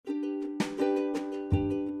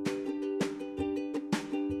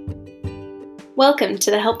Welcome to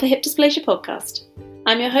the Help for Hip Dysplasia podcast.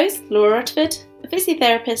 I'm your host, Laura Rutherford, a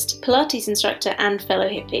physiotherapist, Pilates instructor, and fellow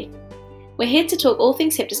hippie. We're here to talk all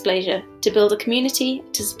things hip dysplasia, to build a community,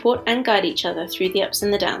 to support and guide each other through the ups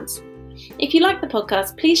and the downs. If you like the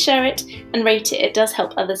podcast, please share it and rate it. It does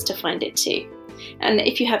help others to find it too. And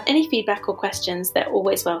if you have any feedback or questions, they're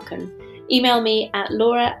always welcome. Email me at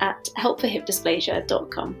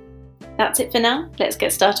laura@helpforhipdysplasia.com. That's it for now. Let's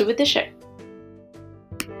get started with the show.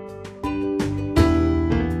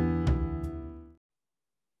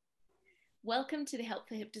 Welcome to the Help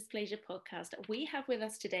for Hip Dysplasia podcast. We have with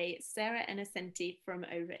us today Sarah Innocenti from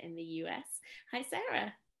over in the US. Hi,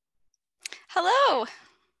 Sarah. Hello.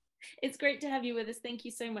 It's great to have you with us. Thank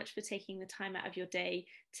you so much for taking the time out of your day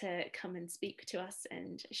to come and speak to us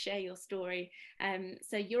and share your story.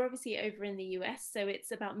 So you're obviously over in the US, so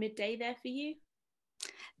it's about midday there for you?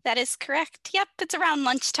 That is correct. Yep, it's around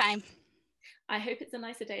lunchtime. I hope it's a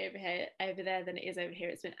nicer day over there than it is over here.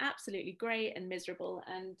 It's been absolutely grey and miserable,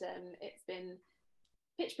 and it's been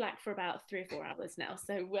pitch black for about 3 or 4 hours now.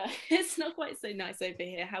 So it's not quite so nice over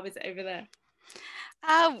here. How is it over there?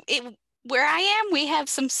 Where I am, we have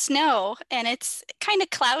some snow, and it's kind of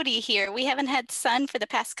cloudy here. We haven't had sun for the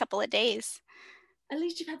past couple of days. At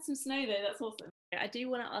least you've had some snow though. That's awesome. I do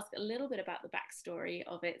want to ask a little bit about the backstory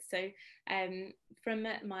of it. So from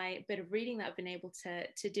my bit of reading that I've been able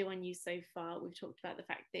to do on you so far, we've talked about the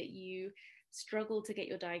fact that you struggled to get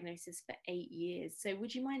your diagnosis for 8 years. So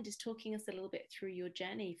would you mind just talking us a little bit through your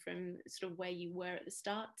journey from sort of where you were at the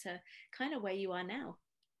start to kind of where you are now?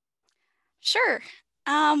 Sure.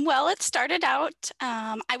 Well, it started out,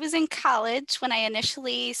 I was in college when I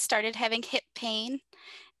initially started having hip pain.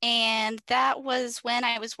 And that was when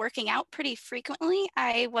I was working out pretty frequently.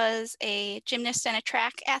 I was a gymnast and a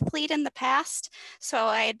track athlete in the past. So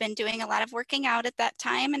I had been doing a lot of working out at that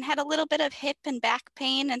time and had a little bit of hip and back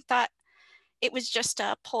pain and thought it was just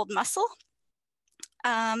a pulled muscle.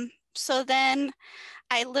 So then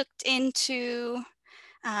I looked into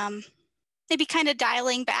maybe kind of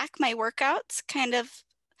dialing back my workouts, kind of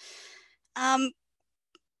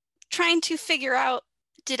trying to figure out,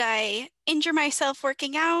 did I injure myself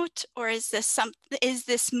working out, or is this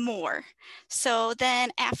more? So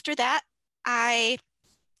then after that, I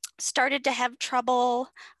started to have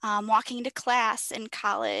trouble walking to class in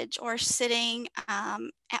college or sitting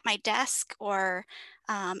at my desk or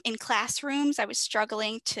in classrooms. I was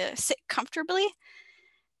struggling to sit comfortably.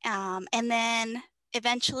 And then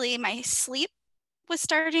eventually my sleep was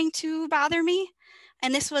starting to bother me.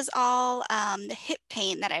 And this was all the hip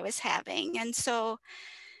pain that I was having. And so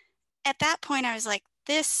at that point, I was like,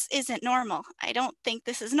 this isn't normal. I don't think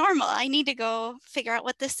this is normal. I need to go figure out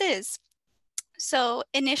what this is. So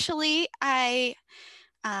initially, a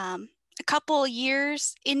couple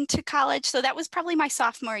years into college, so that was probably my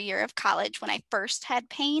sophomore year of college when I first had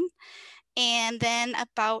pain. And then I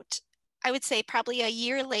would say probably a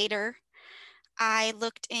year later, I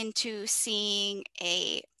looked into seeing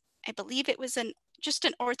I believe it was just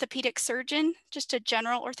an orthopedic surgeon, just a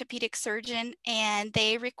general orthopedic surgeon, and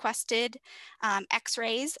they requested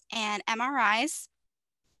x-rays and MRIs.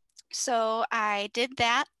 So I did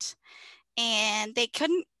that, and they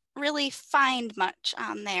couldn't really find much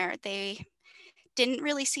on there. They didn't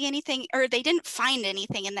really see anything, or they didn't find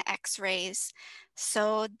anything in the x-rays.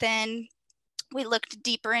 So then we looked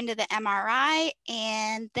deeper into the MRI,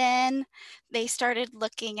 and then they started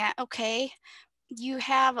looking at, okay, you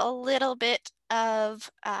have a little bit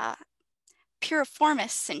of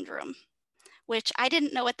piriformis syndrome, which I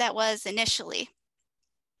didn't know what that was initially,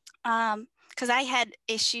 because I had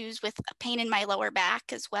issues with pain in my lower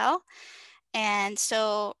back as well. And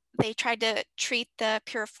so they tried to treat the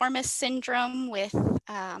piriformis syndrome with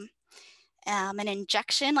an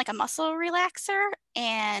injection, like a muscle relaxer,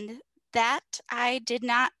 and that I did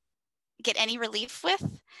not get any relief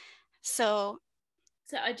with. So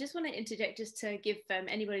I just want to interject just to give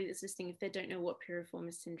anybody that's listening, if they don't know what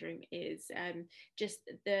piriformis syndrome is, just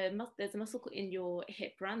there's a muscle in your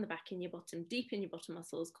hip, around the back in your bottom, deep in your bottom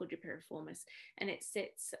muscles, called your piriformis, and it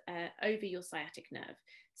sits over your sciatic nerve.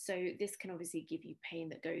 So this can obviously give you pain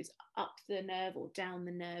that goes up the nerve or down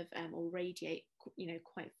the nerve, or radiate,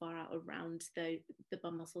 quite far out around the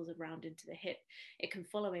bum muscles around into the hip. It can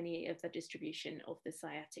follow any of the distribution of the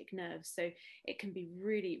sciatic nerve. So it can be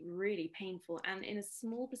really, really painful. And in a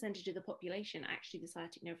small percentage of the population, actually the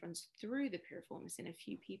sciatic nerve runs through the piriformis in a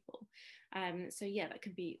few people. So yeah, that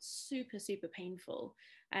can be super, super painful.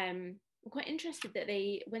 I'm quite interested that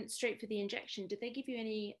they went straight for the injection. Did they give you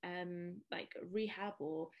any like rehab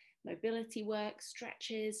or mobility work,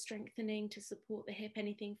 stretches, strengthening to support the hip,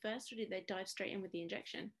 anything first, or did they dive straight in with the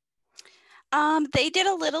injection? They did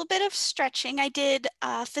a little bit of stretching. I did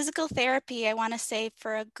physical therapy, I want to say,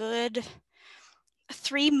 for a good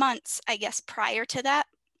 3 months, I guess, prior to that.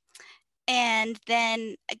 And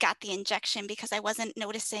then I got the injection because I wasn't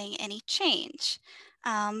noticing any change.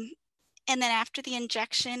 And then after the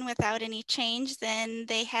injection, without any change, then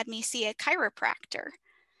they had me see a chiropractor.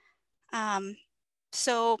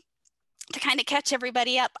 So to kind of catch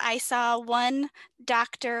everybody up, I saw one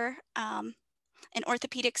doctor, an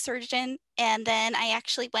orthopedic surgeon, and then I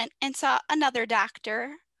actually went and saw another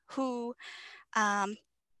doctor who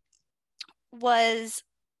was,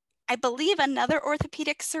 I believe, another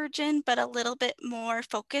orthopedic surgeon, but a little bit more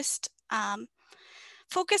focused on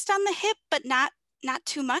the hip, but not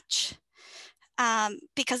too much,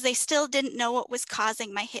 because they still didn't know what was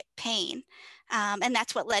causing my hip pain. And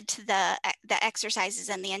that's what led to the exercises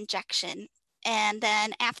and the injection. And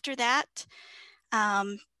then after that,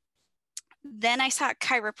 then I saw a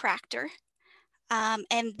chiropractor,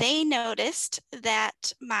 and they noticed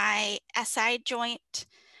that my SI joint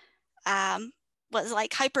was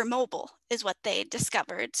like hypermobile, is what they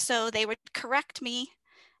discovered. So they would correct me,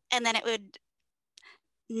 and then it would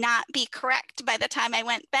not be correct by the time I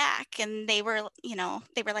went back. And they were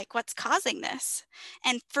like, what's causing this?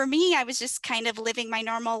 And for me, I was just kind of living my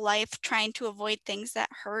normal life, trying to avoid things that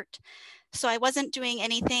hurt. So I wasn't doing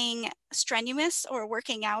anything strenuous or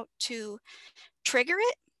working out to trigger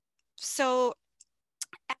it. So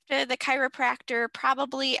after the chiropractor,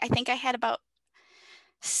 probably, I think I had about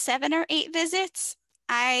 7 or 8 visits,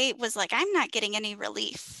 I was like, I'm not getting any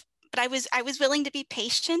relief. But I was willing to be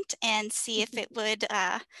patient and see if it would,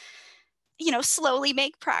 slowly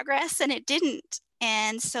make progress, and it didn't.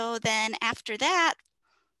 And so then after that,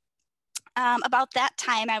 about that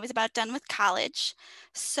time, I was about done with college.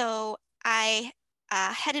 So I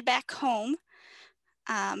headed back home,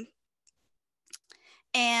 and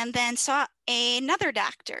then saw another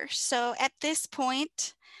doctor. So at this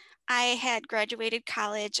point, I had graduated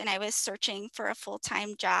college and I was searching for a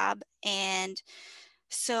full-time job. And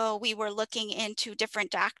so we were looking into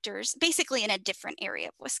different doctors, basically in a different area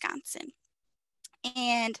of Wisconsin.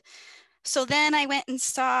 And so then I went and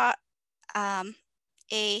saw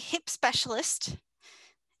a hip specialist,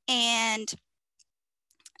 and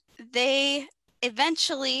they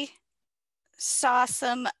eventually saw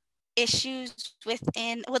some issues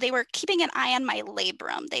within, well, they were keeping an eye on my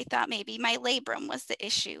labrum. They thought maybe my labrum was the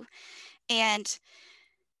issue. And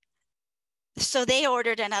so they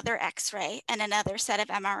ordered another x-ray and another set of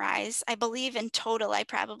MRIs. I believe in total, I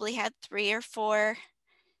probably had 3 or 4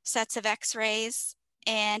 sets of x-rays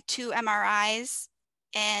and 2 MRIs.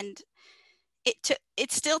 And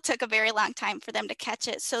it still took a very long time for them to catch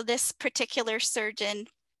it. So this particular surgeon,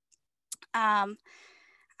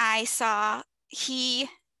 I saw, he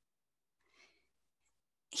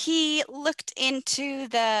looked into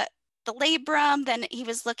the labrum, then he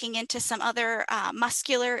was looking into some other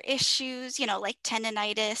muscular issues, like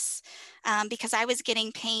tendonitis, because I was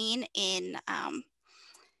getting pain in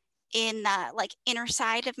like inner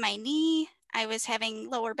side of my knee. I was having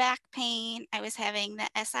lower back pain. I was having the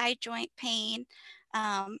SI joint pain.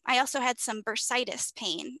 I also had some bursitis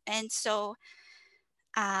pain. And so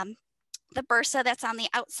the bursa that's on the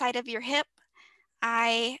outside of your hip,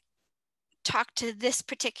 I talked to this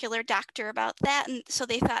particular doctor about that. And so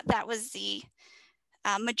they thought that was the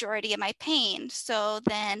majority of my pain. So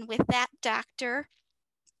then with that doctor,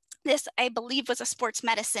 this, I believe, was a sports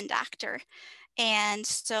medicine doctor. And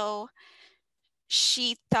so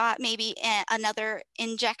she thought maybe another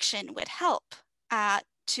injection would help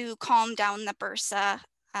to calm down the bursa.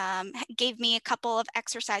 Gave me a couple of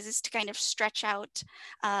exercises to kind of stretch out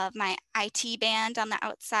my IT band on the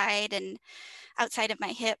outside and outside of my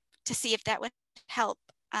hip to see if that would help.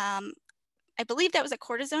 I believe that was a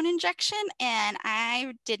cortisone injection, and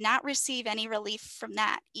I did not receive any relief from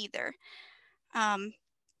that either.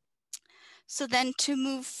 So then to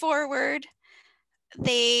move forward,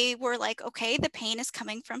 they were like, okay, the pain is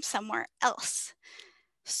coming from somewhere else.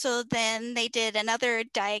 So then they did another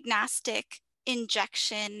diagnostic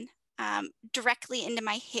injection directly into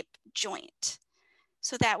my hip joint.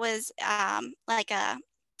 So that was like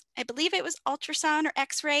I believe it was ultrasound or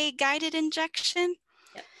x-ray guided injection.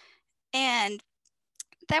 Yep. And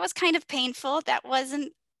that was kind of painful. That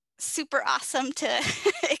wasn't super awesome to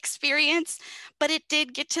experience, but it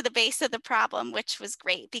did get to the base of the problem, which was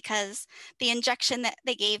great because the injection that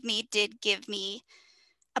they gave me did give me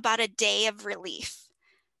about a day of relief,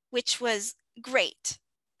 which was great.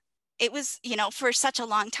 It was, for such a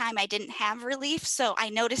long time, I didn't have relief. So I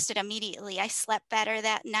noticed it immediately. I slept better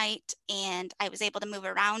that night and I was able to move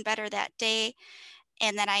around better that day.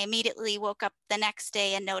 And then I immediately woke up the next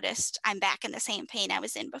day and noticed I'm back in the same pain I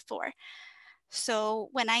was in before. So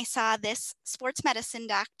when I saw this sports medicine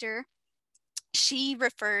doctor, she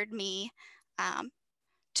referred me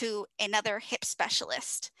to another hip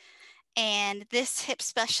specialist. And this hip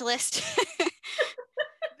specialist,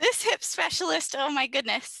 oh my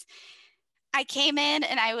goodness. I came in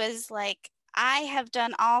and I was like, I have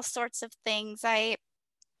done all sorts of things. I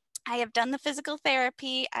have done the physical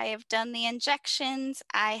therapy. I have done the injections.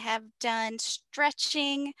 I have done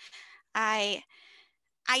stretching. I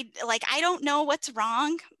don't know what's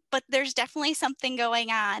wrong, but there's definitely something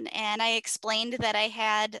going on. And I explained that I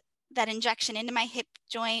had that injection into my hip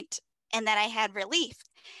joint and that I had relief.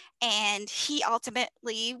 And he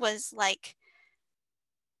ultimately was like,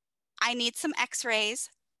 I need some x-rays,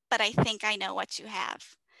 but I think I know what you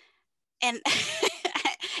have. And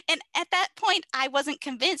and at that point, I wasn't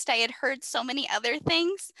convinced. I had heard so many other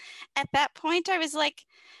things. At that point, I was like,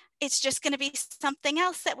 it's just going to be something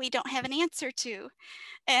else that we don't have an answer to.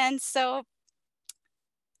 And so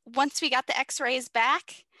once we got the x-rays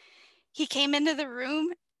back, he came into the room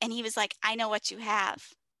and he was like, I know what you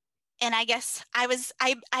have. And I guess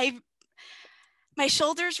my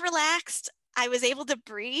shoulders relaxed. I was able to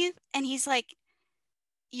breathe. And he's like,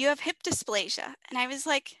 you have hip dysplasia. And I was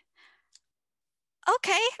like,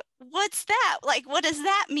 okay, what's that? Like, what does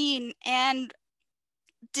that mean? And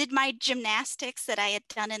did my gymnastics that I had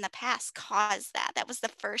done in the past cause that? That was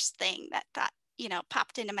the first thing that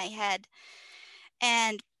popped into my head.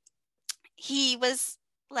 And he was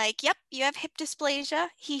like, yep, you have hip dysplasia.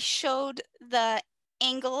 He showed the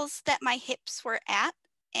angles that my hips were at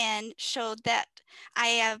and showed that I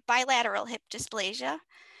have bilateral hip dysplasia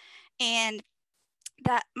and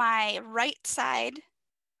that my right side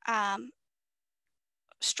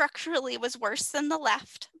structurally was worse than the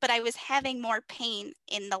left, but I was having more pain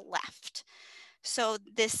in the left. So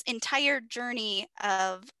this entire journey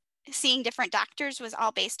of seeing different doctors was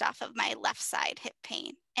all based off of my left side hip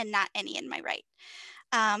pain and not any in my right.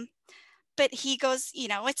 But he goes,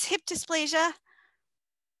 it's hip dysplasia,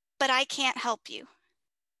 but I can't help you.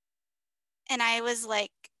 And I was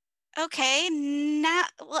like, okay,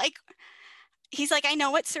 not like, he's like, I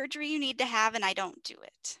know what surgery you need to have and I don't do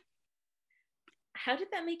it. How did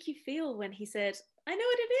that make you feel when he said, I know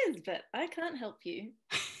what it is, but I can't help you?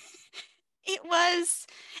 It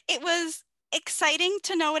was exciting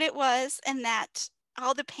to know what it was and that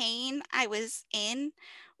all the pain I was in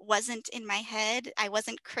wasn't in my head. I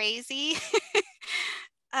wasn't crazy.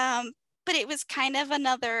 But it was kind of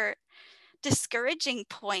another discouraging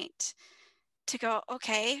point to go,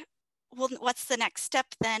 okay, well, what's the next step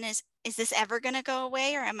then? Is this ever going to go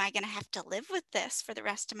away, or am I going to have to live with this for the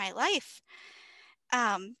rest of my life?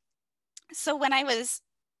 So when I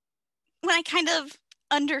kind of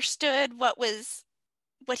understood what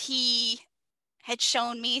he had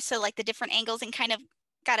shown me, so like the different angles, and kind of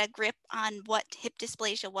got a grip on what hip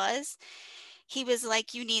dysplasia was, he was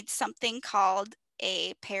like, you need something called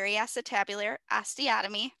a periacetabular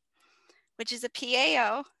osteotomy, which is a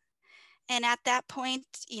PAO. And at that point,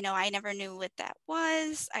 I never knew what that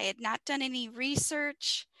was. I had not done any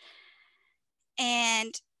research.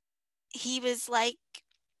 And he was like,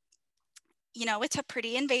 it's a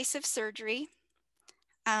pretty invasive surgery.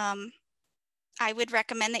 I would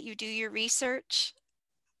recommend that you do your research.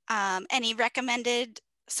 And he recommended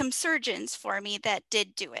some surgeons for me that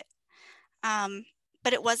did do it.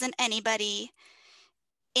 But it wasn't anybody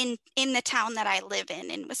in the town that I live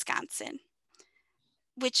in Wisconsin,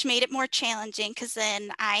 which made it more challenging because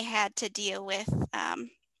then I had to deal with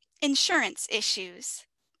insurance issues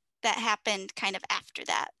that happened kind of after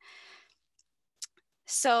that.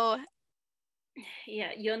 So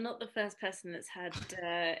yeah, you're not the first person that's had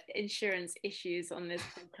insurance issues on this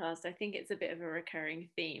podcast. I think it's a bit of a recurring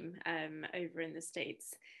theme over in the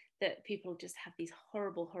States, that people just have these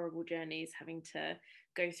horrible, horrible journeys, having to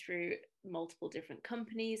go through multiple different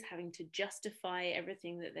companies, having to justify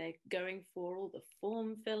everything that they're going for, all the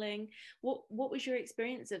form filling. What was your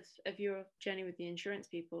experience of your journey with the insurance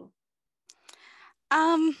people?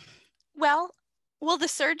 Well, the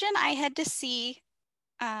surgeon I had to see,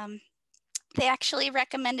 they actually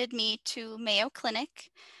recommended me to Mayo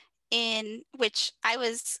Clinic, in which I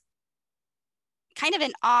was kind of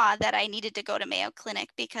in awe that I needed to go to Mayo Clinic,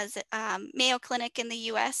 because Mayo Clinic in the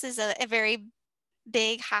US is a very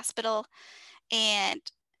big hospital and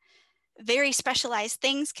very specialized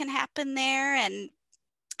things can happen there. And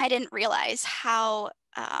I didn't realize how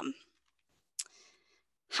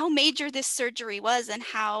major this surgery was and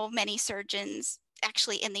how many surgeons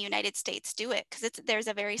actually in the United States do it, because there's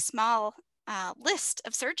a very small list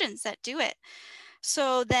of surgeons that do it.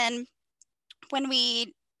 So then when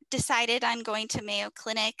we decided on going to Mayo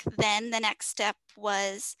Clinic, then the next step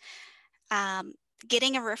was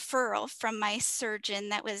getting a referral from my surgeon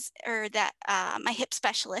my hip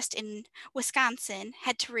specialist in Wisconsin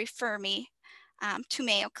had to refer me to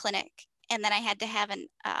Mayo Clinic. And then I had to have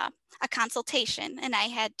a consultation, and I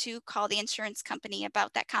had to call the insurance company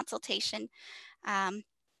about that consultation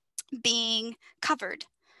being covered.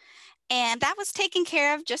 And that was taken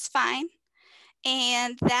care of just fine.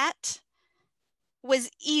 And that was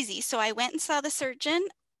easy. So I went and saw the surgeon,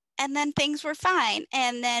 and then things were fine.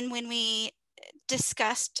 And then when we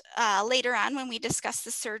discussed later on, when we discussed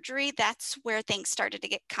the surgery, that's where things started to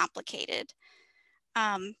get complicated.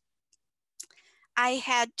 I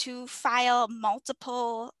had to file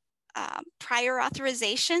multiple prior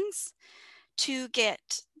authorizations to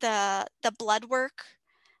get the blood work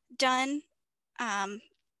done.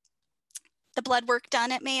 The blood work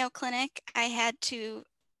done at Mayo Clinic. I had to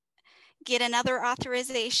get another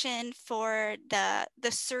authorization for the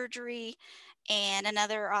surgery and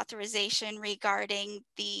another authorization regarding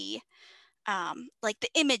the like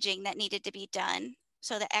the imaging that needed to be done.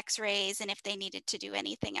 So the x-rays and if they needed to do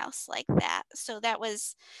anything else like that. So that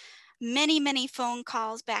was many, many phone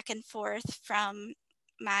calls back and forth from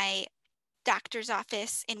my doctor's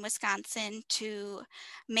office in Wisconsin to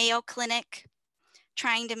Mayo Clinic,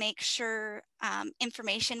 trying to make sure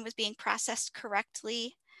information was being processed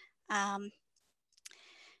correctly. And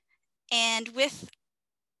with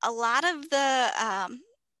a lot of the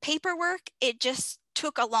paperwork, it just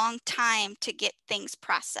took a long time to get things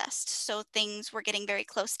processed. So things were getting very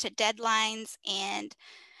close to deadlines, and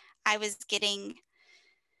I was getting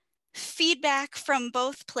feedback from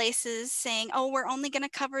both places saying, oh, we're only going to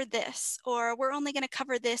cover this, or we're only going to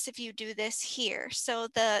cover this if you do this here. So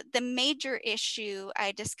the major issue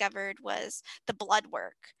I discovered was the blood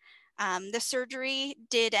work. The surgery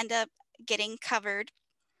did end up getting covered,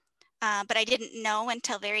 but I didn't know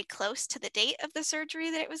until very close to the date of the surgery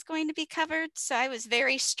that it was going to be covered. So I was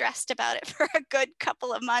very stressed about it for a good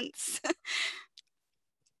couple of months.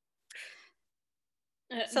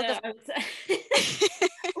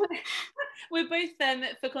 We're both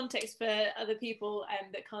for context for other people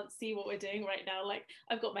that can't see what we're doing right now, like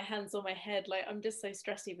I've got my hands on my head, like I'm just so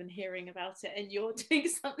stressed even hearing about it, and you're doing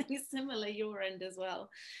something similar your end as well.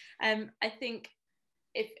 I think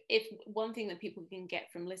if one thing that people can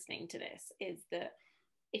get from listening to this is that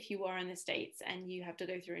if you are in the States and you have to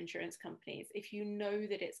go through insurance companies, if you know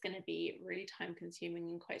that it's going to be really time consuming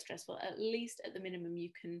and quite stressful, at least at the minimum, you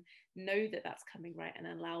can know that that's coming, right, and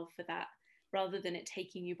allow for that, rather than it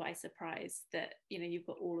taking you by surprise that, you know, you've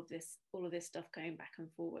got all of this stuff going back and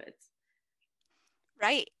forwards.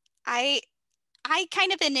 Right. I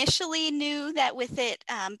kind of initially knew that with it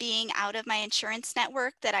being out of my insurance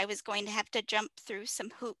network that I was going to have to jump through some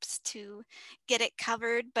hoops to get it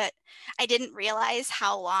covered, but I didn't realize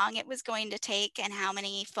how long it was going to take and how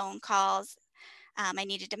many phone calls I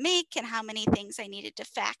needed to make and how many things I needed to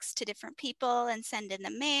fax to different people and send in the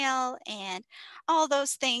mail and all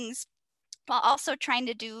those things, while also trying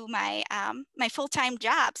to do my my full-time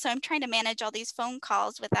job. So I'm trying to manage all these phone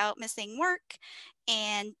calls without missing work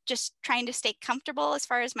and just trying to stay comfortable as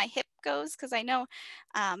far as my hip goes, because I know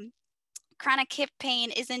chronic hip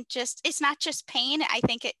pain it's not just pain. I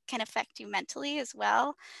think it can affect you mentally as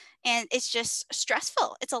well. And it's just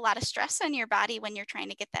stressful. It's a lot of stress on your body when you're trying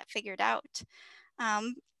to get that figured out.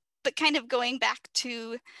 But kind of going back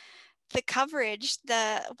to the coverage,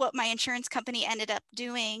 what my insurance company ended up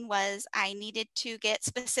doing was I needed to get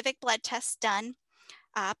specific blood tests done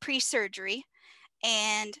pre-surgery,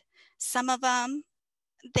 and some of them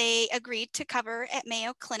they agreed to cover at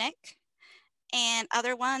Mayo Clinic, and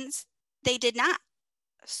other ones they did not.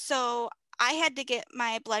 So I had to get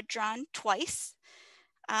my blood drawn twice,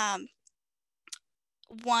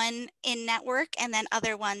 one in network and then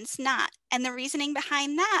other ones not. And the reasoning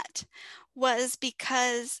behind that was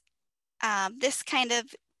because this kind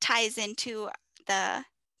of ties into the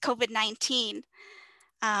COVID-19.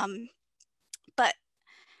 But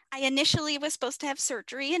I initially was supposed to have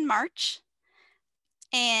surgery in March,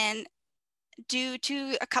 and due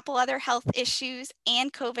to a couple other health issues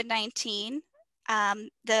and COVID-19,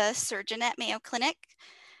 the surgeon at Mayo Clinic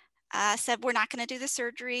said, we're not going to do the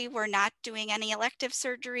surgery. We're not doing any elective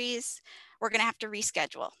surgeries. We're going to have to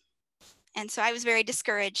reschedule. And so I was very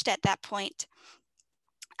discouraged at that point.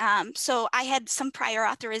 So I had some prior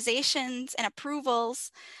authorizations and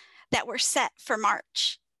approvals that were set for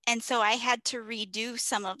March. And so I had to redo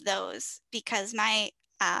some of those because my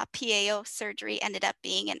PAO surgery ended up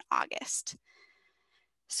being in August.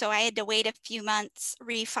 So I had to wait a few months,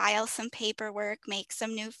 refile some paperwork, make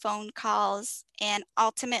some new phone calls, and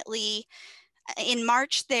ultimately In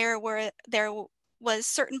March, there was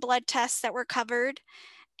certain blood tests that were covered.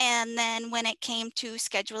 And then when it came to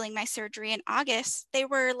scheduling my surgery in August, they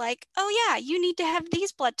were like, oh yeah, you need to have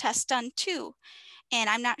these blood tests done too. And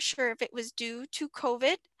I'm not sure if it was due to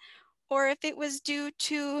COVID or if it was due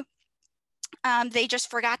to they just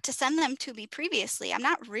forgot to send them to me previously. I'm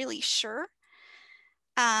not really sure.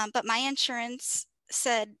 But my insurance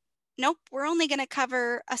said, nope, we're only going to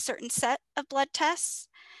cover a certain set of blood tests.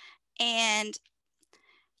 And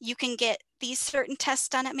you can get these certain tests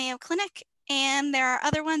done at Mayo Clinic. And there are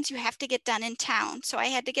other ones you have to get done in town. So I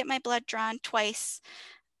had to get my blood drawn twice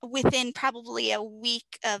within probably a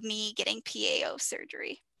week of me getting PAO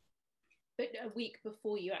surgery. But a week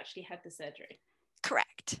before you actually had the surgery?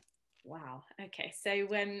 Correct. Wow. Okay. So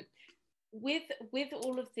with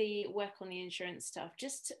all of the work on the insurance stuff,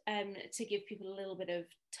 just to give people a little bit of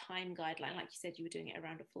time guideline, like you said, you were doing it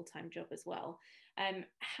around a full-time job as well.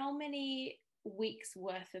 How many weeks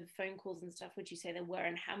worth of phone calls and stuff would you say there were,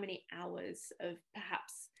 and how many hours of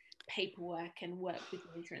perhaps paperwork and work with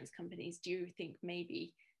the insurance companies do you think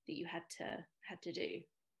maybe that you had to do?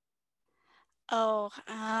 Oh,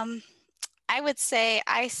 I would say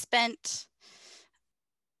I spent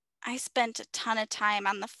a ton of time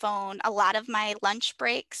on the phone. A lot of my lunch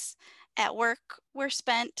breaks at work were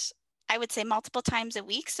spent, I would say, multiple times a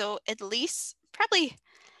week. So at least probably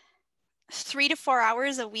 3 to 4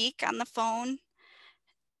 hours a week on the phone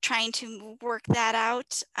trying to work that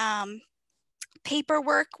out.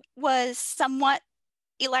 Paperwork was somewhat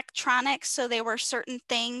electronic, so there were certain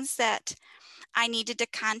things that I needed to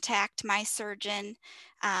contact my surgeon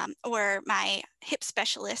or my hip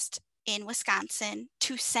specialist in Wisconsin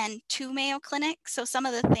to send to Mayo Clinic. So some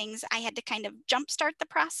of the things I had to kind of jumpstart the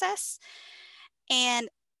process. And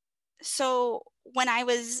so when I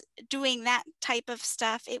was doing that type of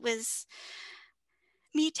stuff, it was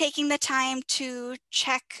me taking the time to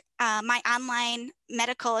check my online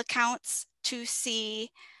medical accounts to see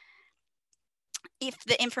if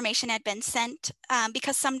the information had been sent,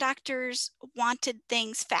 because some doctors wanted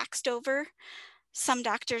things faxed over. Some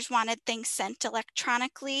doctors wanted things sent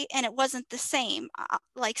electronically, and it wasn't the same.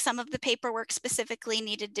 Like some of the paperwork specifically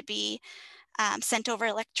needed to be sent over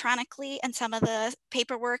electronically, and some of the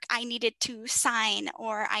paperwork I needed to sign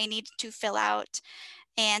or I needed to fill out.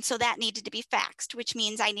 And so that needed to be faxed, which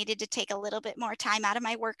means I needed to take a little bit more time out of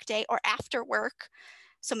my workday or after work.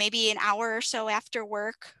 So maybe an hour or so after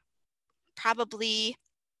work, probably,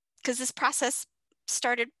 because this process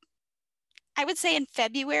started, I would say, in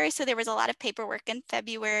February. So there was a lot of paperwork in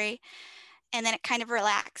February, and then it kind of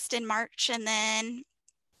relaxed in March, and then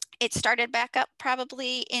it started back up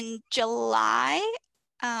probably in July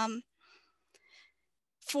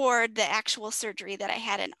for the actual surgery that I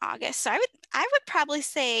had in August. So I would probably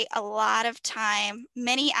say a lot of time,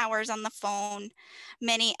 many hours on the phone,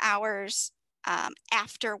 many hours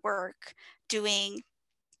after work doing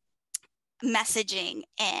messaging.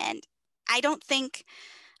 And I don't think,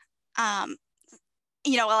 a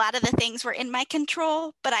lot of the things were in my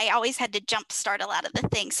control, but I always had to jumpstart a lot of the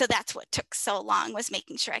things. So that's what took so long, was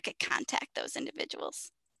making sure I could contact those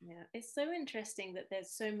individuals. Yeah, it's so interesting that there's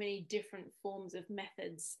so many different forms of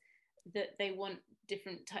methods that they want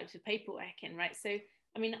different types of paperwork in, right? So,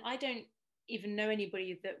 I mean, I don't even know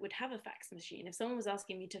anybody that would have a fax machine. If someone was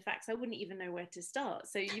asking me to fax, I wouldn't even know where to start.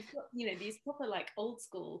 So you've got, these proper like old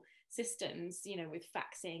school systems, with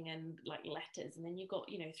faxing and like letters, and then you got,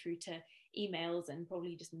 through to emails and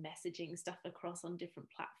probably just messaging stuff across on different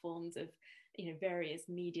platforms of, various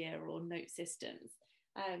media or note systems.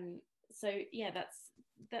 So yeah,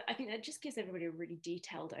 I think that just gives everybody a really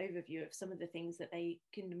detailed overview of some of the things that they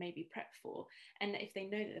can maybe prep for. And if they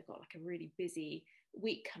know that they've got like a really busy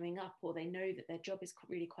week coming up, or they know that their job is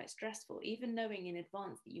really quite stressful, even knowing in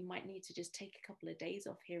advance that you might need to just take a couple of days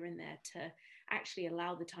off here and there to actually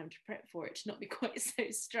allow the time to prep for it, to not be quite so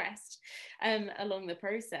stressed along the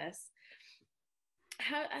process.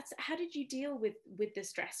 How did you deal with the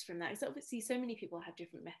stress from that? Because obviously so many people have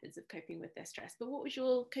different methods of coping with their stress, but what was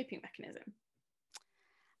your coping mechanism?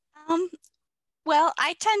 Well,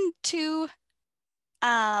 I tend to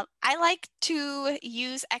I like to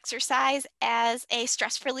use exercise as a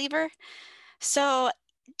stress reliever. So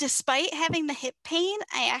despite having the hip pain,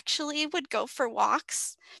 I actually would go for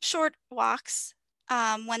walks, short walks,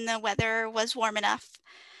 when the weather was warm enough.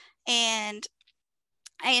 And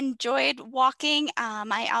I enjoyed walking.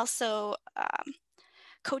 I also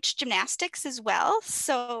coached gymnastics as well.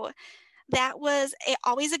 So that was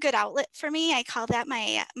always a good outlet for me. I call that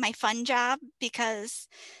my fun job, because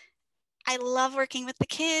I love working with the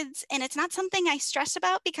kids, and it's not something I stress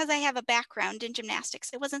about because I have a background in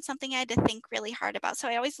gymnastics. It wasn't something I had to think really hard about. So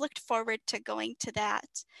I always looked forward to going to that.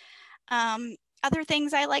 Other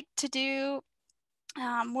things I like to do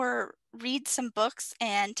were read some books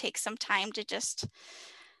and take some time to just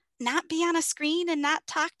not be on a screen and not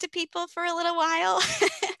talk to people for a little while.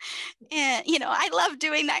 And, I love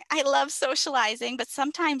doing that. I love socializing, but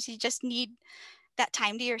sometimes you just need that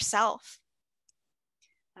time to yourself.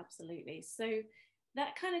 Absolutely. So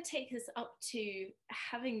that kind of takes us up to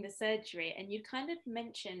having the surgery, and you kind of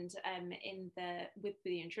mentioned in the with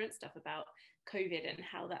the insurance stuff about COVID and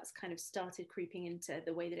how that's kind of started creeping into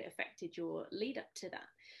the way that it affected your lead up to that.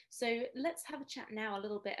 So let's have a chat now a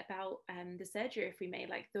little bit about the surgery, if we may,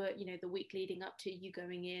 like the week leading up to you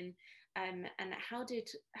going in, and how did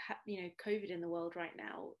COVID in the world right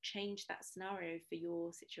now change that scenario for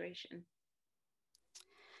your situation?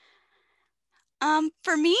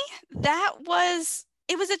 For me, it was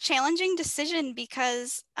a challenging decision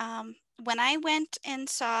because when I went and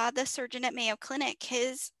saw the surgeon at Mayo Clinic,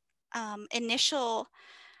 his initial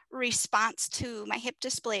response to my hip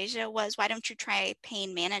dysplasia was, why don't you try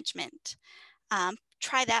pain management?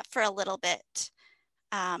 Try that for a little bit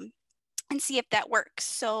and see if that works.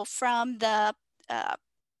 So from the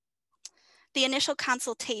initial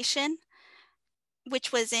consultation,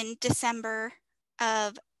 which was in December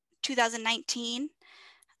of 2019,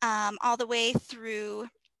 all the way through,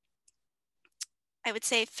 I would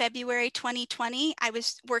say, February 2020, I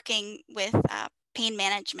was working with pain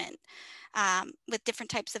management with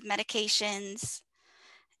different types of medications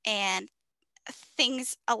and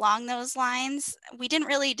things along those lines. We didn't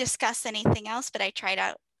really discuss anything else, but I tried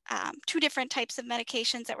out 2 different types of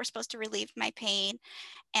medications that were supposed to relieve my pain.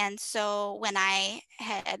 And so when I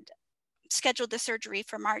had scheduled the surgery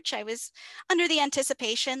for March, I was under the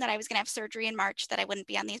anticipation that I was going to have surgery in March, that I wouldn't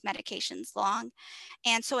be on these medications long.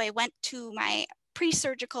 And so I went to my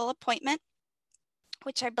pre-surgical appointment,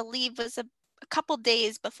 which I believe was a couple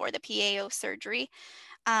days before the PAO surgery.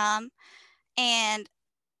 And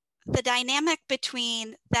the dynamic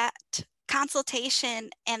between that consultation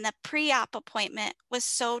and the pre-op appointment was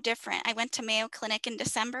so different. I went to Mayo Clinic in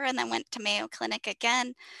December and then went to Mayo Clinic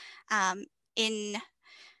again in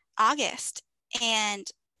August. And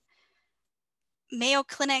Mayo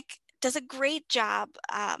Clinic does a great job.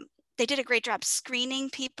 They did a great job screening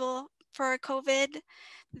people for COVID.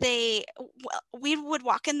 We would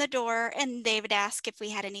walk in the door and they would ask if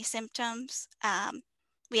we had any symptoms.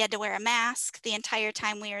 We had to wear a mask the entire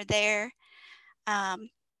time we were there.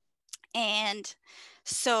 And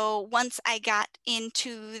so once I got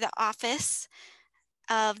into the office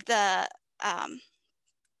of the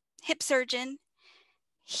hip surgeon,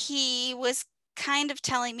 he was kind of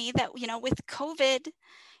telling me that, with COVID,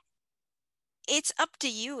 it's up to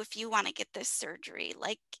you if you want to get this surgery.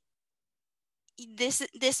 Like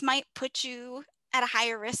this might put you at a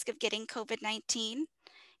higher risk of getting COVID-19.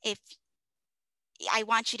 If I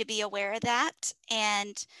want you to be aware of that.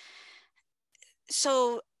 And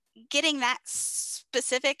so getting that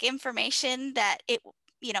specific information that it,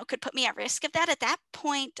 could put me at risk of that, at that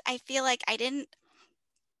point, I feel like I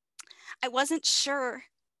wasn't sure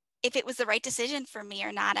if it was the right decision for me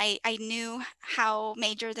or not. I knew how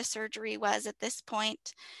major the surgery was at this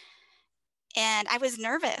point, and I was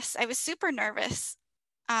nervous. I was super nervous.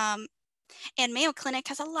 And Mayo Clinic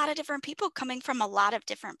has a lot of different people coming from a lot of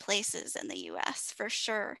different places in the US, for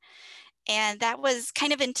sure. And that was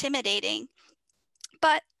kind of intimidating.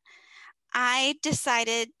 But I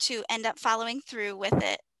decided to end up following through with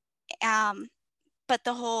it. But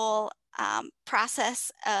the whole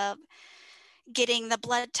process of getting the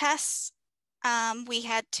blood tests, we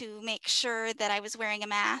had to make sure that I was wearing a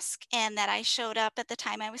mask and that I showed up at the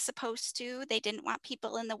time I was supposed to. They didn't want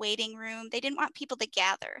people in the waiting room. They didn't want people to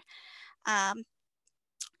gather.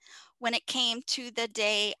 When it came to the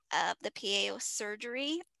day of the PAO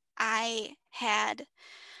surgery, I had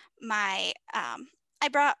I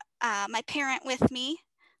brought my parent with me,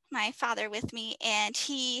 my father with me, and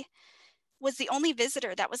he was the only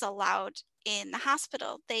visitor that was allowed in the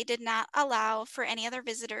hospital. They did not allow for any other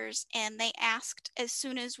visitors, and they asked as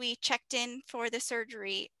soon as we checked in for the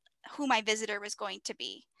surgery who my visitor was going to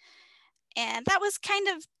be. And that was kind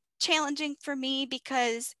of challenging for me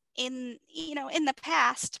because in the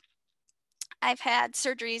past, I've had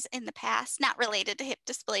surgeries in the past, not related to hip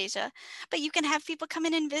dysplasia, but you can have people come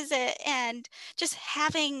in and visit, and just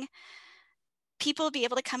having people be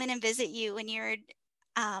able to come in and visit you when you're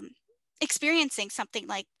experiencing something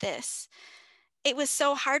like this. It was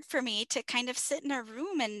so hard for me to kind of sit in a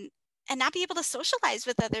room and not be able to socialize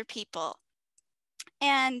with other people.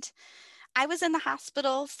 And I was in the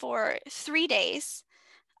hospital for 3 days.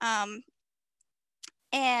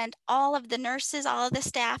 And all of the nurses, all of the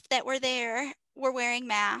staff that were there were wearing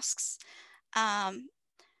masks. Um,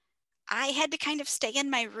 I had to kind of stay in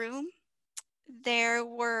my room. There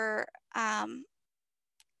were, I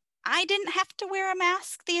didn't have to wear a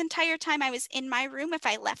mask the entire time I was in my room if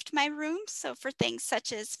I left my room. So for things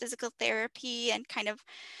such as physical therapy and kind of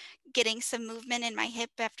getting some movement in my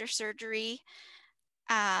hip after surgery,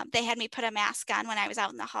 they had me put a mask on when I was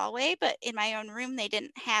out in the hallway, but in my own room, they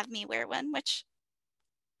didn't have me wear one, which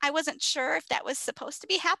I wasn't sure if that was supposed to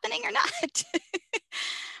be happening or not.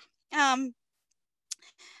 um,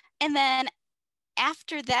 and then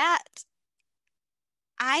after that,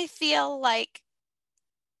 I feel like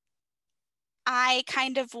I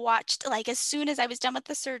kind of watched, like as soon as I was done with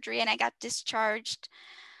the surgery and I got discharged,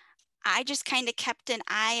 I just kind of kept an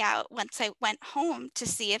eye out once I went home to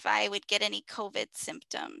see if I would get any COVID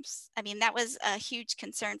symptoms. I mean, that was a huge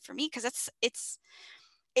concern for me because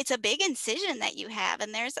it's a big incision that you have,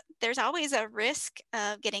 and there's always a risk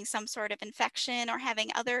of getting some sort of infection or having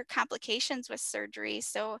other complications with surgery.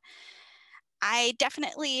 So I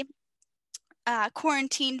definitely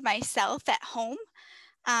quarantined myself at home,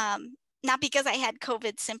 not because I had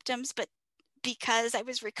COVID symptoms, but because I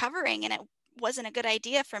was recovering, and it wasn't a good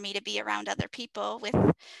idea for me to be around other people with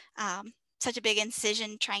such a big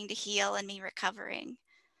incision trying to heal and me recovering.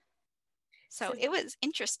 So it was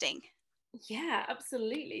interesting. Yeah,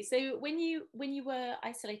 absolutely. So when you were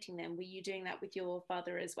isolating them, were you doing that with your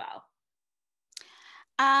father as well?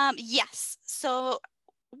 Yes. So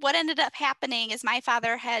what ended up happening is my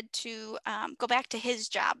father had to go back to his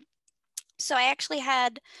job. So I actually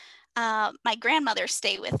had my grandmother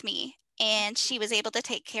stay with me, and she was able to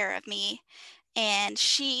take care of me. And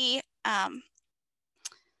she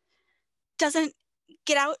doesn't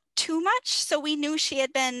get out too much. So we knew she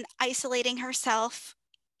had been isolating herself,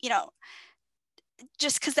 you know,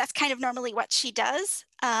 just because that's kind of normally what she does.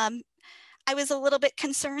 I was a little bit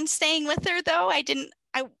concerned staying with her, though.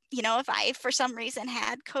 If I, for some reason,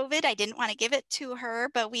 had COVID, I didn't want to give it to her.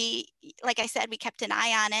 But like I said, we kept an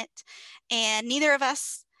eye on it, and neither of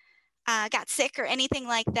us got sick or anything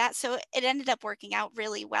like that. So it ended up working out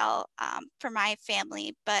really well for my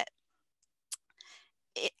family. But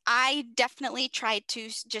I definitely tried to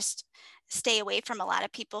just stay away from a lot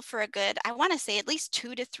of people for a good, I want to say at least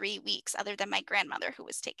 2 to 3 weeks, other than my grandmother who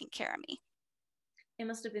was taking care of me. It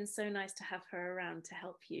must have been so nice to have her around to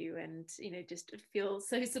help you and, just feel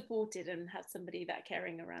so supported and have somebody that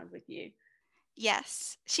caring around with you.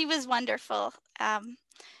 Yes, she was wonderful.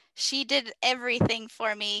 She did everything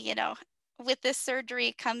for me. With this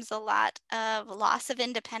surgery comes a lot of loss of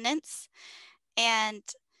independence, and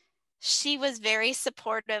she was very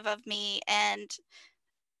supportive of me and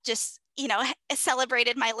just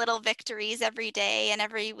celebrated my little victories every day and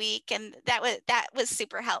every week, and that was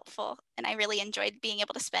super helpful, and I really enjoyed being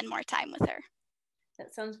able to spend more time with her.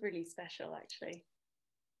 That sounds really special, actually.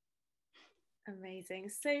 Amazing.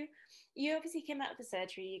 So you obviously came out of the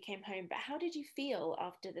surgery, you came home, but how did you feel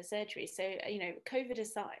after the surgery? So, COVID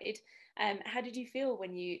aside, how did you feel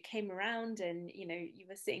when you came around and, you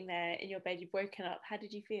were sitting there in your bed, you've woken up? How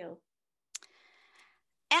did you feel?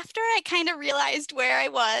 After I kind of realized where I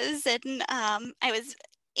was, and I was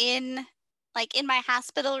in in my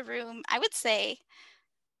hospital room, I would say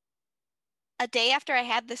a day after I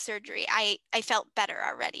had the surgery, I felt better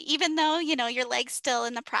already, even though, your leg's still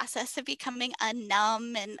in the process of becoming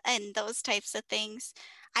unnumb and those types of things.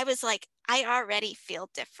 I was like, I already feel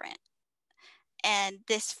different, and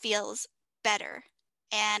this feels better.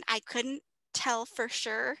 And I couldn't tell for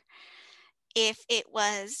sure if it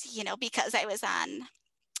was, because I was on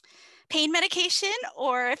pain medication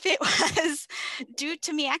or if it was due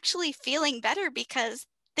to me actually feeling better because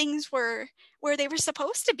things were where they were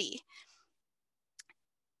supposed to be.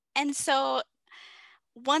 And so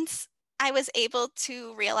once I was able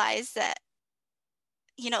to realize that,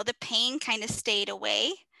 the pain kind of stayed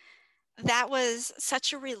away, that was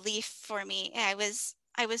such a relief for me. I was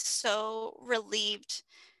so relieved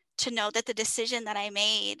to know that the decision that I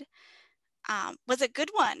made was a good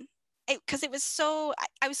one. Because I was so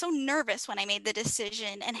nervous when I made the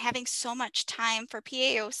decision, and having so much time for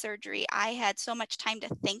PAO surgery, I had so much time to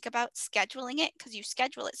think about scheduling it, because you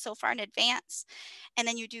schedule it so far in advance, and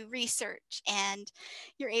then you do research, and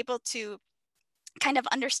you're able to kind of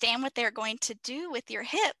understand what they're going to do with your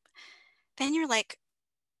hip. Then you're like,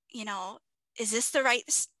 you know, is this the right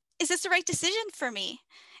decision for me?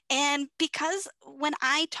 And because when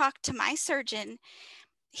I talked to my surgeon,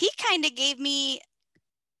 he kind of gave me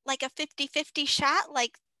like a 50-50 shot,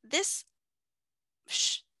 like this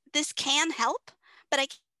can help, but I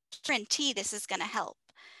guarantee this is going to help.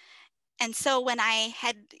 And so when I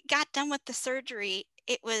had got done with the surgery,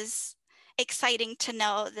 it was exciting to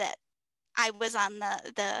know that I was on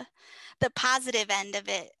the positive end of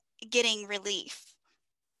it, getting relief.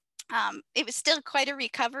 It was still quite a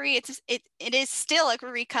recovery. It is still a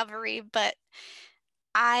recovery, but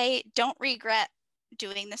I don't regret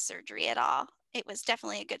doing the surgery at all. It was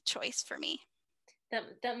definitely a good choice for me.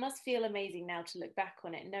 That must feel amazing now to look back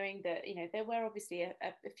on it, knowing that, you know, there were obviously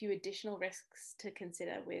a few additional risks to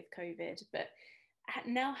consider with COVID, but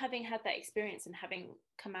now having had that experience and having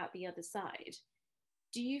come out the other side,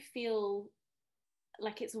 do you feel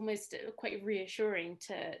like it's almost quite reassuring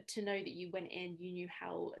to know that you went in, you knew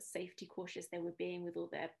how safety cautious they were being with all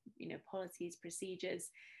their, you know, policies,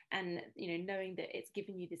 procedures, and, you know, knowing that it's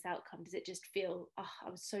given you this outcome? Does it just feel, oh, I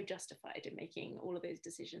was so justified in making all of those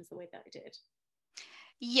decisions the way that I did?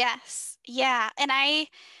 Yes, yeah. And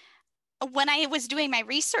when I was doing my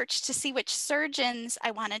research to see which surgeons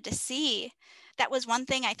I wanted to see, that was one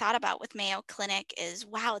thing I thought about with Mayo Clinic is,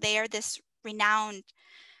 wow, they are this renowned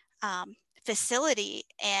facility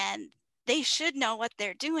and they should know what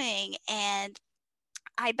they're doing. And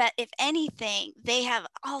I bet if anything, they have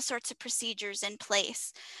all sorts of procedures in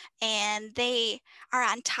place and they are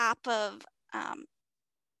on top of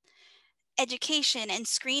education and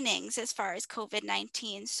screenings as far as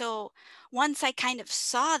COVID-19. So once I kind of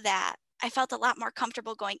saw that, I felt a lot more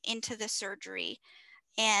comfortable going into the surgery.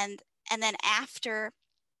 And then after,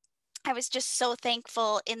 I was just so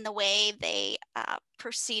thankful in the way they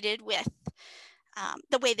proceeded with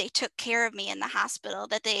the way they took care of me in the hospital,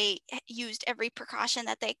 that they used every precaution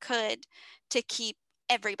that they could to keep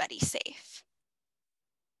everybody safe.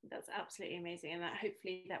 That's absolutely amazing, and that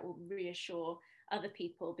hopefully that will reassure other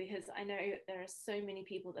people, because I know there are so many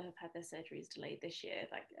people that have had their surgeries delayed this year,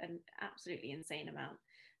 like an absolutely insane amount,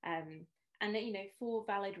 and you know, for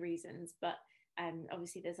valid reasons. But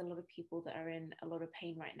obviously there's a lot of people that are in a lot of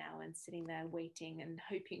pain right now and sitting there waiting and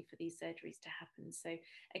hoping for these surgeries to happen. So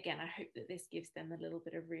again, I hope that this gives them a little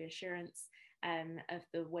bit of reassurance of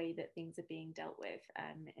the way that things are being dealt with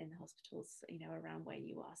in the hospitals, you know, around where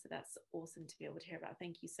you are. So that's awesome to be able to hear about.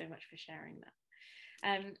 Thank you so much for sharing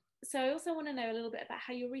that. So I also want to know a little bit about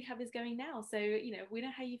how your rehab is going now. So, you know, we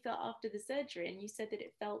know how you felt after the surgery, and you said that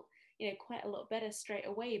it felt, you know, quite a lot better straight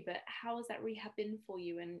away, but how has that rehab been for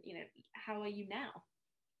you? And, you know, how are you now?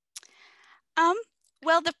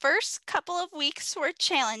 Well, the first couple of weeks were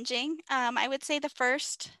challenging. I would say the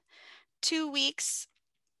first 2 weeks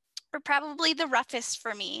were probably the roughest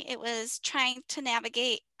for me. It was trying to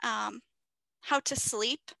navigate how to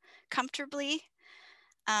sleep comfortably,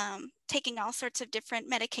 taking all sorts of different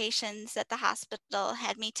medications that the hospital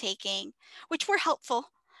had me taking, which were helpful,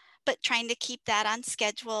 but trying to keep that on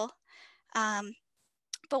schedule. Um,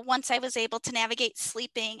 but once I was able to navigate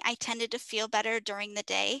sleeping, I tended to feel better during the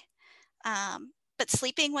day. But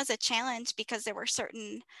sleeping was a challenge because there were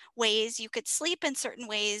certain ways you could sleep and certain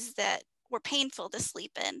ways that were painful to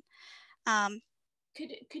sleep in.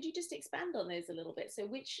 Could you just expand on those a little bit? So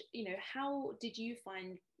which, you know, how did you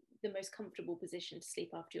find the most comfortable position to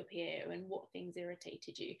sleep after your PAO, and what things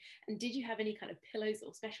irritated you? And did you have any kind of pillows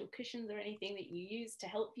or special cushions or anything that you used to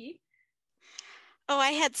help you? Oh,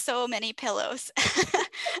 I had so many pillows.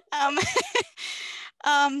 um,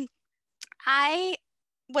 um, I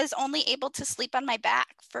was only able to sleep on my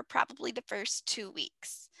back for probably the first 2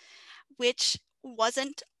 weeks, which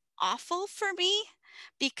wasn't awful for me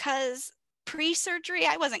because pre-surgery,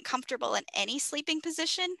 I wasn't comfortable in any sleeping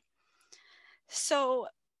position. So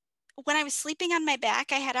when I was sleeping on my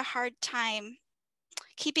back, I had a hard time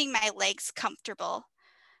keeping my legs comfortable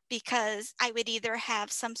because I would either have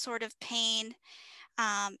some sort of pain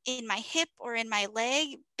in my hip or in my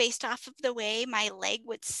leg based off of the way my leg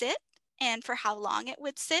would sit and for how long it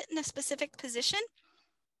would sit in a specific position.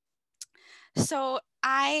 So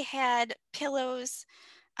I had pillows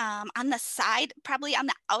on the side, probably on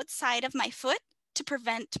the outside of my foot to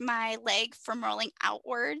prevent my leg from rolling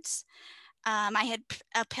outwards. I had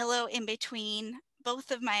a pillow in between both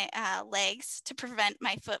of my legs to prevent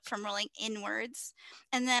my foot from rolling inwards.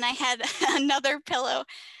 And then I had another pillow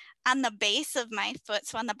on the base of my foot,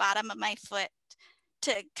 so on the bottom of my foot,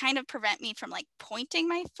 to kind of prevent me from like pointing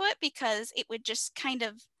my foot, because it would just kind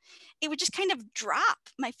of drop.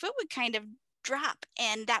 My foot would kind of drop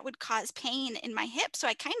and that would cause pain in my hip. So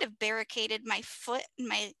I kind of barricaded my foot and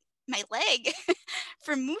my leg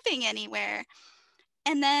from moving anywhere.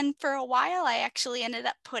 And then for a while, I actually ended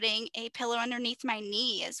up putting a pillow underneath my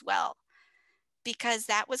knee as well, because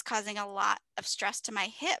that was causing a lot of stress to my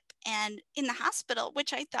hip. And in the hospital,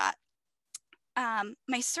 which I thought,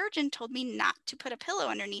 my surgeon told me not to put a pillow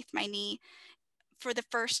underneath my knee for the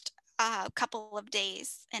first couple of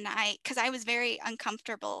days. And because I was very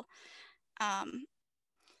uncomfortable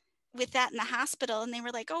with that in the hospital, and they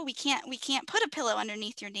were like, oh, we can't put a pillow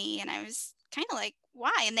underneath your knee. And I was kind of like,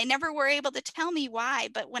 why? And they never were able to tell me why.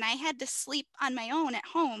 But when I had to sleep on my own at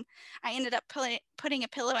home, I ended up putting a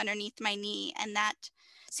pillow underneath my knee, and that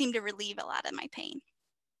seemed to relieve a lot of my pain.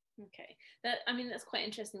 Okay, that's quite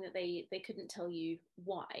interesting that they couldn't tell you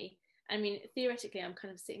why. I mean, theoretically, I'm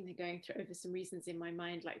kind of sitting there going through over some reasons in my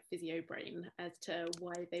mind, like physio brain, as to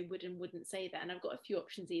why they would and wouldn't say that. And I've got a few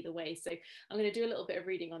options either way. So I'm going to do a little bit of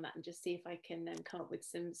reading on that and just see if I can come up with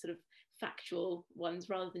some sort of factual ones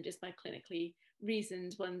rather than just my clinically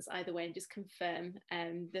reasoned ones either way, and just confirm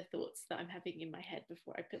the thoughts that I'm having in my head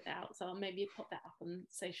before I put that out. So I'll maybe pop that up on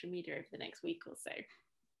social media over the next week or so.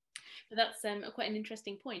 But that's quite an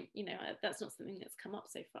interesting point. That's not something that's come up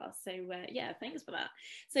so far. So yeah, thanks for that.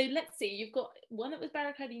 So let's see, you've got one that was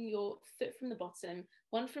barricading your foot from the bottom,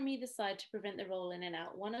 one from either side to prevent the roll in and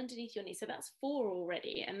out, one underneath your knee. So that's 4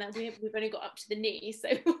 already, and that we've only got up to the knee. So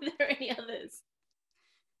were there any others?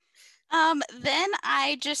 Then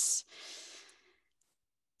I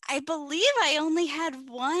believe I only had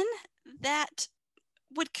one that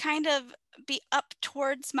would kind of be up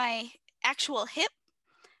towards my actual hip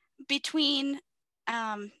between,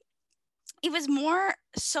 it was more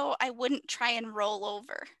so I wouldn't try and roll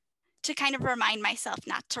over, to kind of remind myself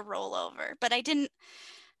not to roll over. But I didn't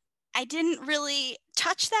really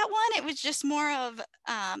touch that one. It was just more of,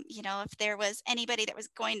 if there was anybody that was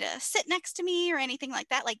going to sit next to me or anything like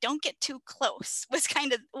that, like, don't get too close, was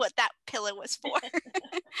kind of what that pillow was for.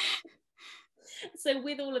 So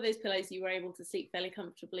with all of those pillows, you were able to sleep fairly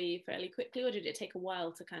comfortably, fairly quickly, or did it take a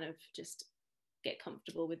while to kind of just get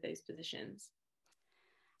comfortable with those positions?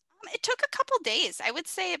 It took a couple days. I would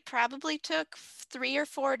say it probably took 3 or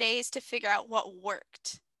 4 days to figure out what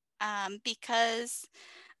worked. Because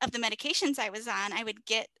of the medications I was on, I would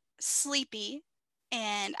get sleepy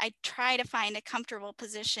and I'd try to find a comfortable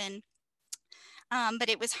position. But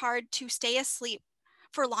it was hard to stay asleep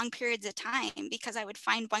for long periods of time because I would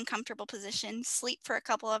find one comfortable position, sleep for a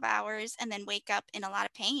couple of hours, and then wake up in a lot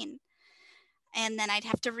of pain. And then I'd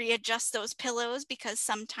have to readjust those pillows because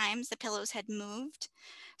sometimes the pillows had moved.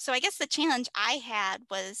 So I guess the challenge I had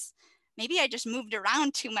was maybe I just moved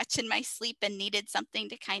around too much in my sleep and needed something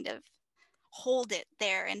to kind of hold it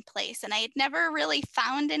there in place. And I had never really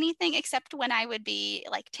found anything except when I would be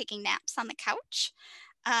like taking naps on the couch,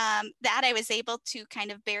 that I was able to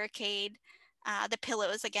kind of barricade the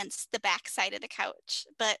pillows against the back side of the couch.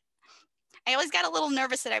 But I always got a little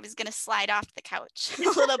nervous that I was going to slide off the couch a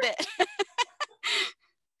little bit.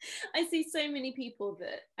 I see so many people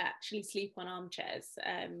that actually sleep on armchairs,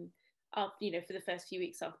 for the first few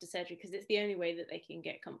weeks after surgery, because it's the only way that they can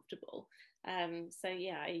get comfortable. So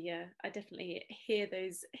yeah, I definitely hear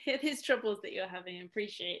those troubles that you're having and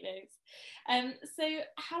appreciate those. So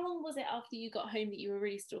how long was it after you got home that you were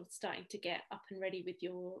really sort of starting to get up and ready with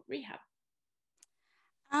your rehab?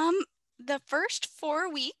 The first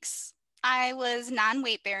 4 weeks I was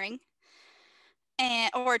non-weight bearing,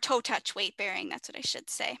 or toe touch weight bearing, that's what I should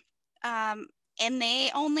say. And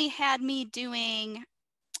they only had me doing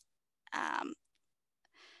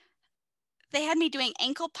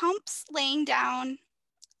ankle pumps laying down,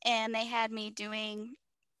 and they had me doing,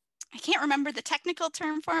 I can't remember the technical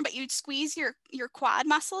term for them, but you'd squeeze your quad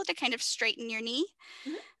muscle to kind of straighten your knee.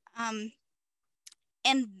 Mm-hmm.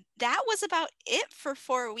 And that was about it for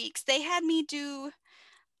 4 weeks. They had me do,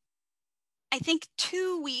 I think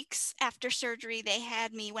 2 weeks after surgery, they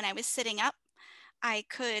had me, when I was sitting up, I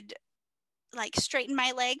could like straighten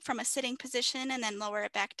my leg from a sitting position and then lower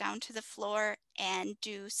it back down to the floor and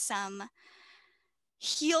do some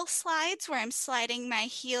heel slides where I'm sliding my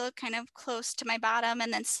heel kind of close to my bottom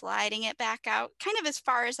and then sliding it back out, kind of as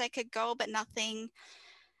far as I could go, but nothing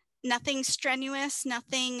strenuous,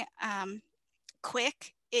 nothing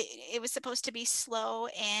quick. It was supposed to be slow,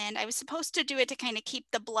 and I was supposed to do it to kind of keep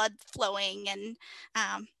the blood flowing and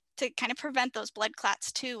to kind of prevent those blood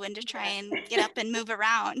clots too, and to try and get up and move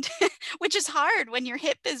around, which is hard when your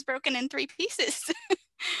hip is broken in 3 pieces.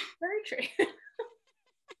 Very true.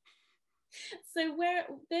 So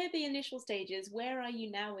they're the initial stages. Where are you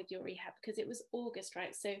now with your rehab? Because it was August,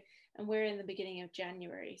 right? So, and we're in the beginning of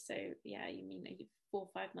January. So yeah, you mean 4 or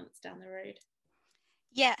 5 months down the road?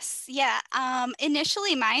 Yes. Yeah.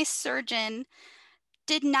 Initially my surgeon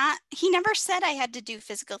he never said I had to do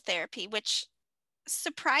physical therapy, which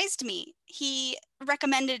surprised me. He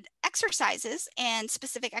recommended exercises and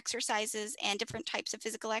specific exercises and different types of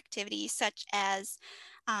physical activity, such as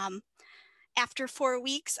after 4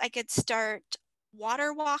 weeks, I could start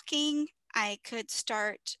water walking. I could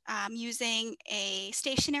start using a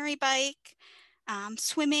stationary bike,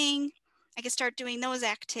 swimming. I could start doing those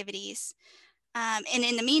activities. And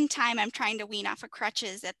in the meantime, I'm trying to wean off of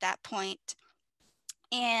crutches at that point.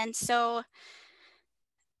 And so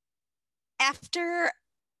after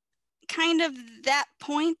kind of that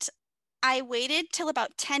point, I waited till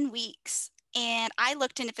about 10 weeks and I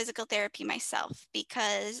looked into physical therapy myself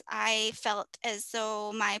because I felt as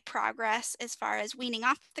though my progress as far as weaning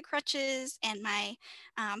off the crutches and my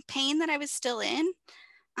pain that I was still in,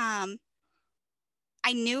 um,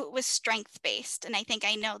 I knew it was strength-based. And I think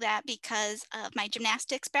I know that because of my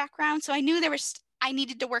gymnastics background. So I knew I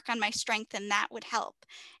needed to work on my strength and that would help.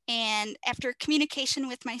 And after communication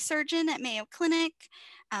with my surgeon at Mayo Clinic,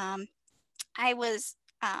 I was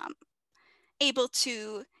able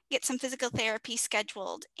to get some physical therapy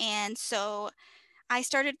scheduled. And so I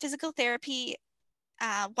started physical therapy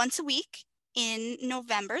once a week in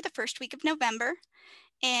November, the first week of November.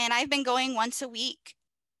 And I've been going once a week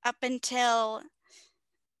up until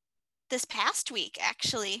this past week,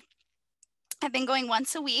 actually. I've been going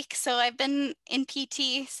once a week. So I've been in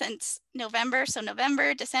PT since November. So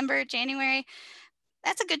November, December, January.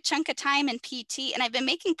 That's a good chunk of time in PT. And I've been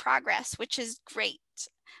making progress, which is great.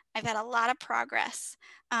 I've had a lot of progress.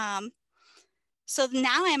 So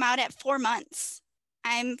now I'm out at 4 months.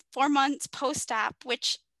 I'm 4 months post-op,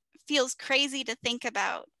 which feels crazy to think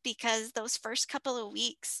about because those first couple of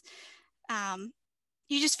weeks,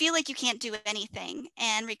 you just feel like you can't do anything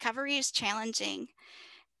and recovery is challenging.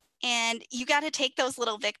 And you got to take those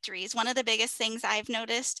little victories. One of the biggest things I've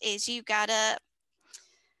noticed is you got to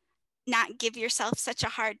not give yourself such a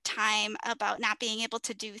hard time about not being able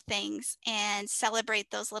to do things and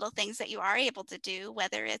celebrate those little things that you are able to do,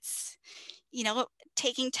 whether it's,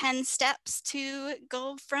 taking 10 steps to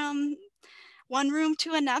go from one room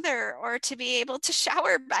to another or to be able to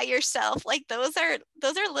shower by yourself. Like those are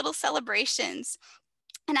little celebrations.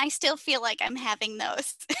 And I still feel like I'm having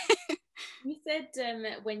those. You said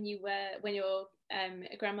when your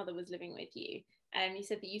grandmother was living with you, you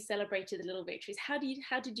said that you celebrated the little victories. How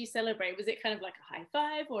did you celebrate? Was it kind of like a high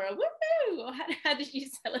five or a woohoo? Or how did you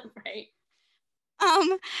celebrate?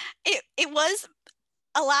 It was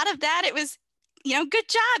a lot of that. It was, good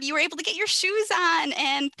job. You were able to get your shoes on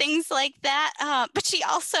and things like that. But she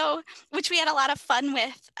also, which we had a lot of fun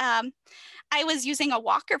with, I was using a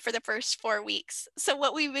walker for the first 4 weeks. So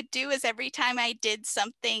what we would do is every time I did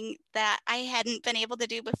something that I hadn't been able to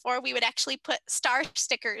do before, we would actually put star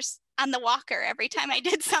stickers on the walker every time I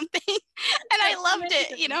did something. And I loved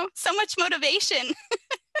it, so much motivation.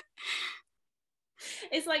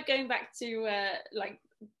 It's like going back to like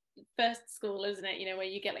first school, isn't it? Where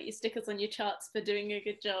you get like your stickers on your charts for doing a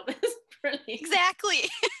good job. It's brilliant. Exactly.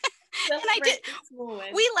 And I did.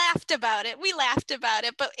 We laughed about it,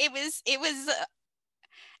 but it was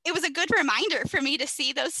a good reminder for me to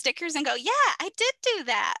see those stickers and go, yeah, I did do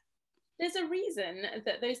that. There's a reason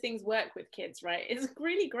that those things work with kids, right? It's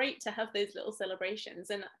really great to have those little celebrations,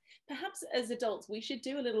 and perhaps as adults we should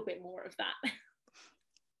do a little bit more of that.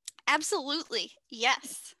 Absolutely,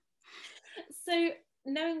 yes. So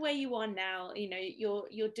knowing where you are now,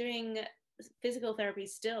 you're doing physical therapy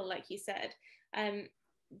still, like you said,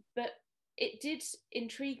 but it did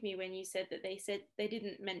intrigue me when you said that they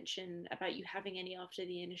didn't mention about you having any after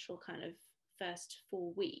the initial kind of first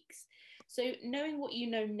 4 weeks. So knowing what you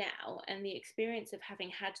know now and the experience of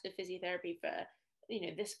having had the physiotherapy for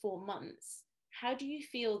this 4 months, how do you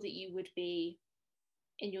feel that you would be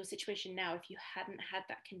in your situation now if you hadn't had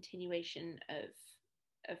that continuation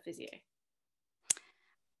of physio?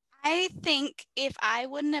 I think if I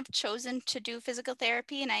wouldn't have chosen to do physical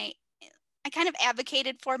therapy and I kind of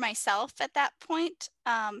advocated for myself at that point,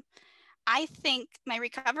 I think my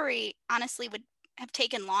recovery honestly would have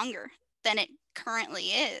taken longer than it currently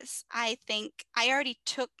is. I think I already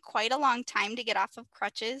took quite a long time to get off of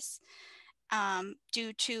crutches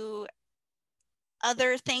due to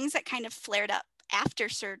other things that kind of flared up after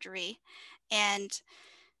surgery. And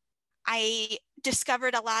I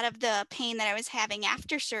discovered a lot of the pain that I was having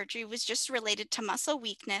after surgery was just related to muscle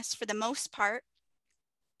weakness for the most part.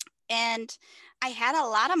 And I had a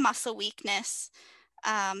lot of muscle weakness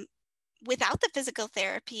without the physical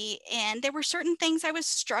therapy. And there were certain things I was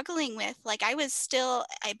struggling with. Like I was still,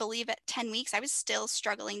 I believe at 10 weeks, I was still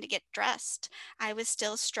struggling to get dressed. I was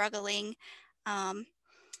still struggling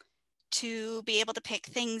to be able to pick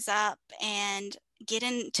things up and get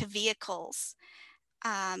into vehicles.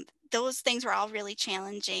 Those things were all really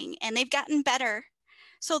challenging and they've gotten better.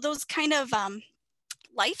 So those kind of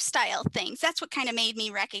lifestyle things, that's what kind of made me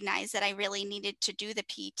recognize that I really needed to do the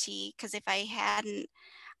PT, because if I hadn't,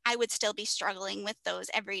 I would still be struggling with those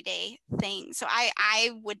everyday things. So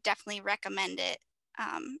I would definitely recommend it.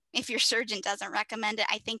 If your surgeon doesn't recommend it,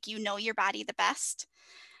 I think you know your body the best,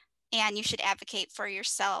 and you should advocate for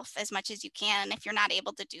yourself as much as you can. And if you're not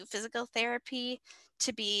able to do physical therapy,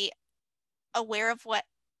 to be aware of what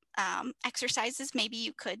exercises maybe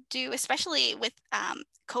you could do, especially with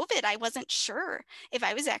COVID. I wasn't sure if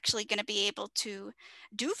I was actually going to be able to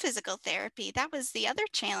do physical therapy. That was the other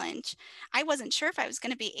challenge. I wasn't sure if I was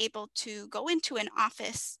going to be able to go into an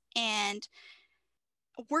office and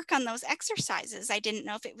work on those exercises. I didn't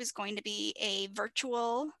know if it was going to be a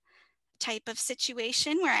virtual type of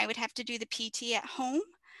situation where I would have to do the PT at home,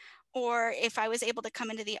 or if I was able to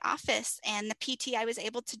come into the office. And the PT I was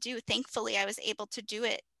able to do, thankfully, I was able to do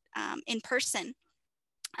it in person.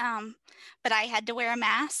 But I had to wear a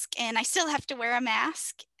mask, and I still have to wear a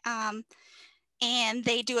mask. And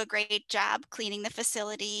they do a great job cleaning the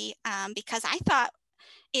facility, because I thought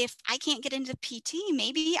if I can't get into PT,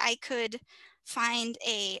 maybe I could find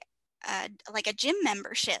like a gym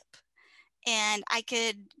membership and I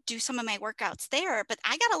could do some of my workouts there. But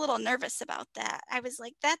I got a little nervous about that. I was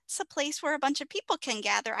like, that's a place where a bunch of people can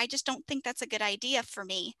gather. I just don't think that's a good idea for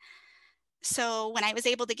me. So when I was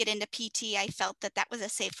able to get into PT, I felt that that was a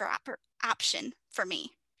safer option for me.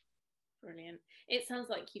 Brilliant. It sounds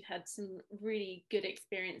like you've had some really good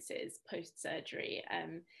experiences post-surgery,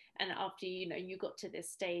 and after you got to this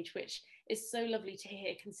stage, which is so lovely to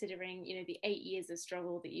hear, considering the 8 years of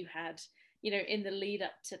struggle that you had in the lead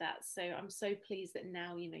up to that. So I'm so pleased that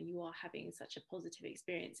now you are having such a positive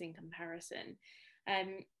experience in comparison.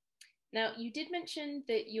 Now, you did mention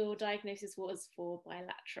that your diagnosis was for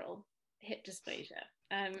bilateral hip dysplasia.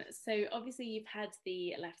 So obviously you've had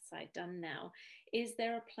the left side done now. Is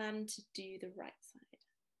there a plan to do the right side?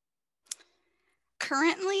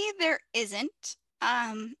 Currently, there isn't.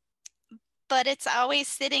 But it's always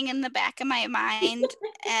sitting in the back of my mind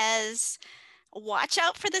as watch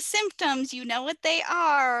out for the symptoms. You know what they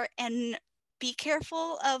are, and be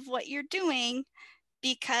careful of what you're doing,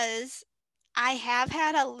 because I have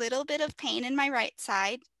had a little bit of pain in my right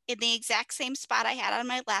side in the exact same spot I had on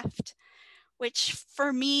my left, which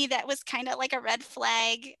for me, that was kind of like a red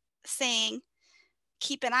flag saying,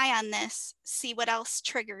 keep an eye on this, see what else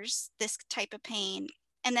triggers this type of pain.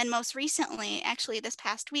 And then most recently, actually this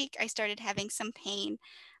past week, I started having some pain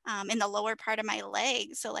in the lower part of my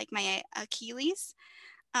leg, so like my Achilles.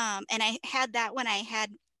 And I had that when I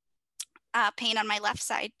had pain on my left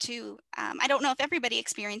side too. I don't know if everybody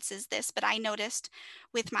experiences this, but I noticed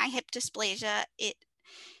with my hip dysplasia, it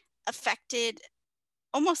affected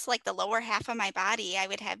almost like the lower half of my body. I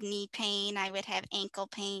would have knee pain, I would have ankle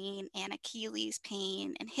pain and Achilles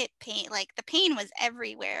pain and hip pain. Like the pain was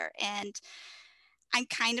everywhere. And I'm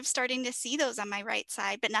kind of starting to see those on my right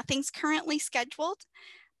side, but nothing's currently scheduled.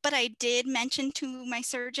 But I did mention to my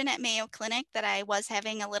surgeon at Mayo Clinic that I was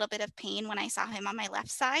having a little bit of pain when I saw him on my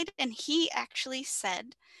left side. And he actually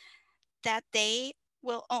said that they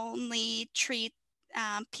will only treat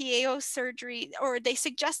PAO surgery, or they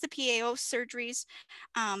suggest the PAO surgeries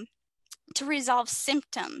to resolve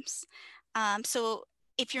symptoms. So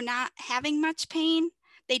if you're not having much pain,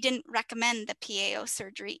 they didn't recommend the PAO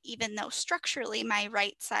surgery, even though structurally my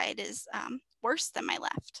right side is worse than my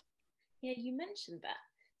left. Yeah, you mentioned that.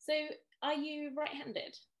 So are you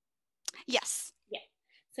right-handed? Yes. Yeah.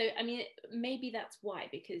 So, I mean, maybe that's why,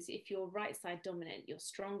 because if you're right side dominant, you're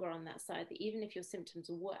stronger on that side. That even if your symptoms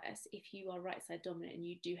are worse, if you are right side dominant and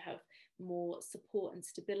you do have more support and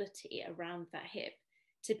stability around that hip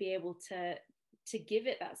to be able to give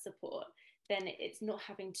it that support, then it's not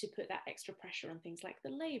having to put that extra pressure on things like the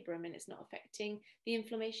labrum, and it's not affecting the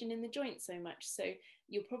inflammation in the joint so much. So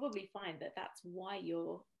you'll probably find that that's why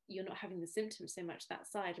you're not having the symptoms so much that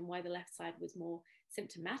side, and why the left side was more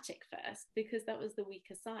symptomatic first, because that was the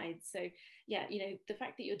weaker side. So yeah, the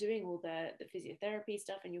fact that you're doing all the physiotherapy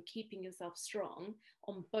stuff and you're keeping yourself strong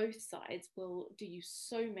on both sides will do you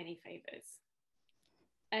so many favors.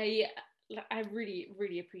 I really,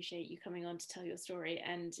 really appreciate you coming on to tell your story.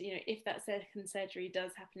 And, if that second surgery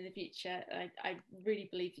does happen in the future, I really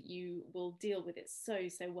believe that you will deal with it so,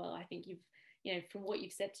 so well. I think from what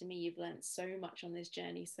you've said to me, you've learned so much on this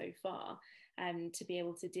journey so far, to be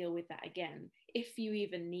able to deal with that again, if you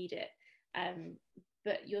even need it.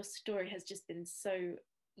 But your story has just been so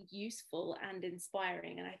useful and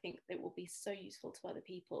inspiring. And I think it will be so useful to other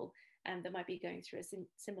people that might be going through a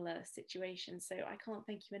similar situation. So I can't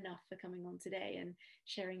thank you enough for coming on today and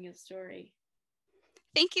sharing your story.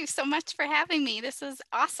 Thank you so much for having me. This is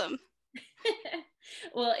awesome.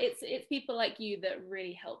 Well, it's people like you that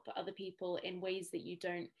really help other people in ways that you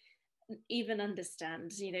don't even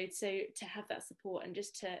understand, you know. So to have that support and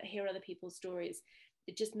just to hear other people's stories,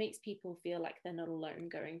 it just makes people feel like they're not alone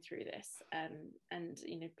going through this, and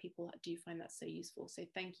you know, people do find that so useful. So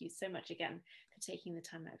thank you so much again for taking the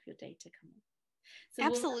time out of your day to come on. So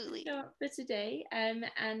Absolutely. we'll for today, and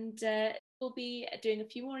we'll be doing a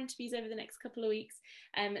few more interviews over the next couple of weeks.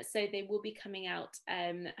 So they will be coming out,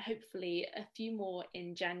 hopefully a few more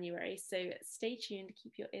in January. So stay tuned,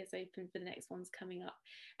 keep your ears open for the next ones coming up.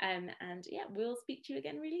 And yeah, we'll speak to you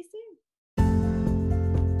again really soon.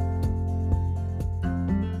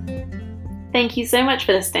 Thank you so much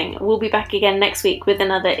for listening. We'll be back again next week with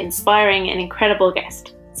another inspiring and incredible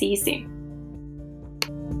guest. See you soon.